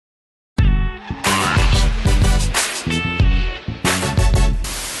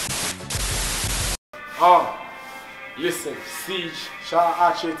Listen, CEEJ, shout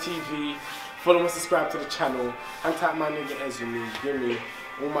out Outcheatv, follow and subscribe to the channel, and tap my nigga Ezumi, give me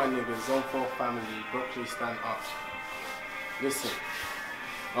all my niggas, Zone 4 family, Broccoli stand up. Listen,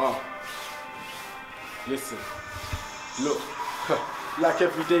 listen, look. Like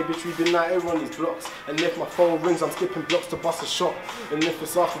every day, bitch, we been out here on these blocks. And if my phone rings, I'm skipping blocks to bust a shot. And if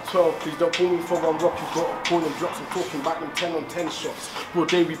it's after 12, please don't call me for one rock. You gotta call them blocks. I'm talking about them 10 on 10 shots. All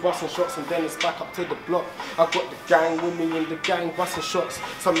day we busting shots and then it's back up to the block. I got the gang with me and the gang busting shots.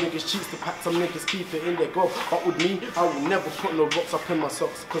 Some niggas cheats the pack, some niggas keep it in their gob. But with me, I will never put no rocks up in my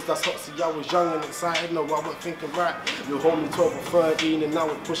socks. Cause that's hot, see, I was young and excited. No, I wasn't thinking right. You hold me 12 or 13 and now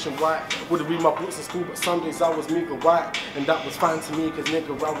we're pushing white. Would've read my books in school, but some days I was moving white. And that was fine to me. Cause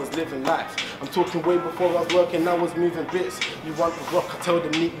nigga, I was living life. I'm talking way before I was working, I was moving bits. You want the rock, I tell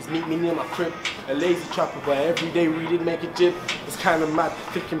them niggas meet me near my crib. A lazy trapper, but every day we did make a jib. It's kinda mad,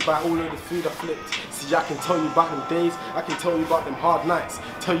 thinking about all of the food I flipped. See, I can tell you about them days, I can tell you about them hard nights.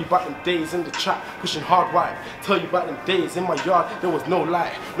 Tell you about them days in the trap, pushing hard wide. Tell you about them days in my yard, there was no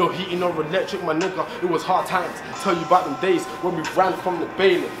light. No heating or electric, my nigga, it was hard times. Tell you about them days when we ran from the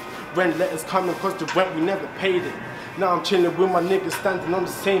bailiff. Rent letters coming cause the rent we never paid it. Now I'm chilling with my niggas standing on the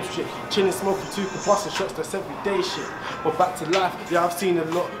same street. Chilling, smoking two, busting shots, that's everyday shit. But back to life, yeah, I've seen a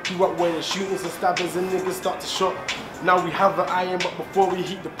lot. Grew up where the shootings and stabbings and niggas start to shot. Now we have an iron, but before we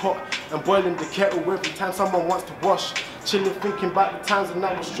heat the pot and boiling the kettle every time someone wants to wash. Chilling, thinking about the times when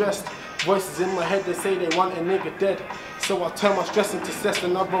I was stressed. Voices in my head, they say they want a nigga dead. So I turn my stress into cess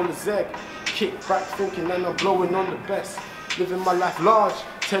and I roll a zeg. Kick back thinking and I'm blowing on the best. Living my life large,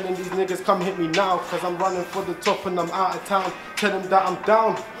 telling these niggas come hit me now. Cause I'm running for the top and I'm out of town. Tell them that I'm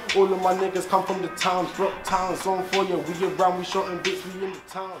down. All of my niggas come from the town, Brock town, Zone 4, yeah, we around, we shot and bits, we in the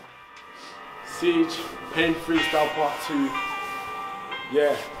town. CEEJ, Pain Freestyle Part 2.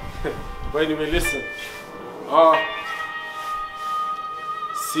 Yeah. But anyway, listen.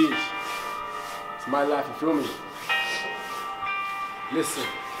 CEEJ. It's my life, you feel me? Listen.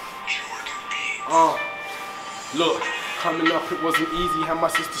 Look. Coming up, it wasn't easy, had my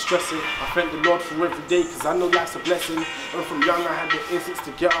sister stressing. I thank the Lord for every day, cause I know life's a blessing. And from young I had the instincts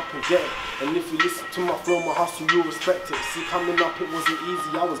to get up and get it. And if you listen to my flow, my hustle, you'll respect it. See, coming up, it wasn't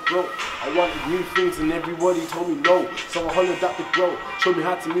easy, I was broke. I wanted new things and everybody told me no. So I hollered at the bro, showed me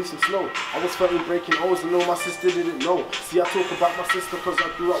how to move some slow. I was 13 breaking O's and no, my sister didn't know. See, I talk about my sister cause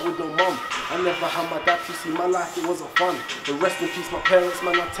I grew up with no mum. I never had my dad to see my life, it wasn't fun. But rest in peace, my parents,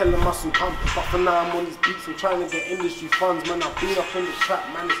 man, I tell them I soon come. But for now, I'm on these beats, I'm trying to get industry funds, man. I've been up in the trap,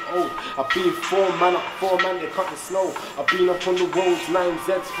 man, it's old. I've been 4 man, they cut the snow. I've been up on the roads, 9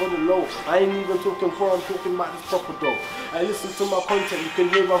 Z's for the low. I ain't even talking for, I'm talking about this proper though. I listen to my content, you can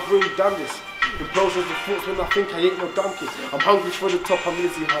hear I've really done this. Implosions of thoughts when I think I ain't no donkey. I'm hungry for the top, I'm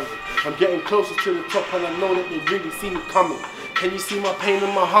Lizzie hungry. I'm getting closer to the top and I know that they really see me coming. Can you see my pain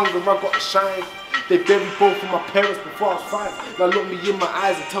and my hunger? I gotta shine. They buried both of my parents before I was 5. Now look me in my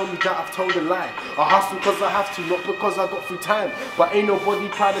eyes and tell me that I've told a lie. I hustle cause I have to, not because I got free time. But ain't nobody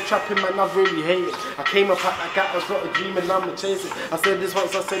proud of trapping, man, I really hate it. I came up at that gap, I got a dream and I'ma chase it. I said this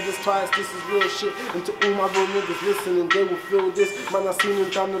once, I said this twice, this is real shit. And to all my real niggas listening, they will feel this. Man, I seen them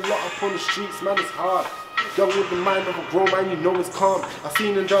done a lot up on the streets, man, it's hard. Young with the mind of a grown man, you know it's calm. I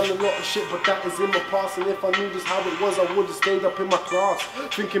seen and done a lot of shit, but that is in my past. And if I knew just how it was, I would've stayed up in my class.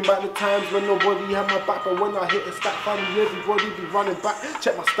 Thinking back the times when nobody had my back. But when I hit a stack, finally everybody be running back.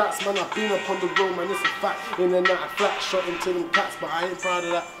 Check my stats, man, I've been up on the road, man, it's a fact. In and out of flat, shot into them cats, but I ain't proud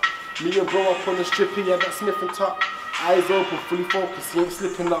of that. Me and bro up on the strip, he had that sniff and tuck. Eyes open, fully focused, he ain't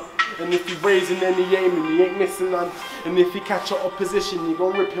slipping up. And if he raising then he aiming, he ain't missing none. And if he catch your opposition, you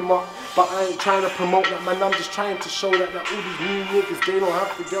gon' rip him up. But I ain't trying to promote that, man, I'm just trying to show that all these new niggas, they don't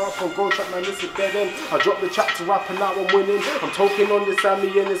have to get up and go trap, man, this is dead end. I dropped the track to rap and now I'm winning. I'm talking on this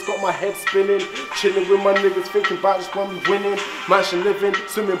Sammy and it's got my head spinning. Chilling with my niggas, thinking about just when we winning. Mansion living,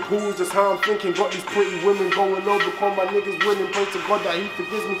 swimming pools, that's how I'm thinking. Got these pretty women going over, call my niggas winning. Pray to God that he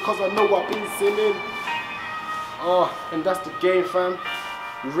forgives me cause I know I've been sinning. And that's the game, fam.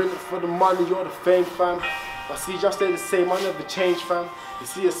 You're in it for the money, you're the fame, fam. I see y'all stay the same, I never change, fam. You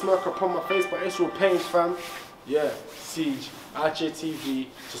see a smirk upon my face, but it's real pain, fam. Yeah, CEEJ, Outcheatv,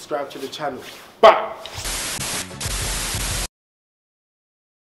 subscribe to the channel. Bye!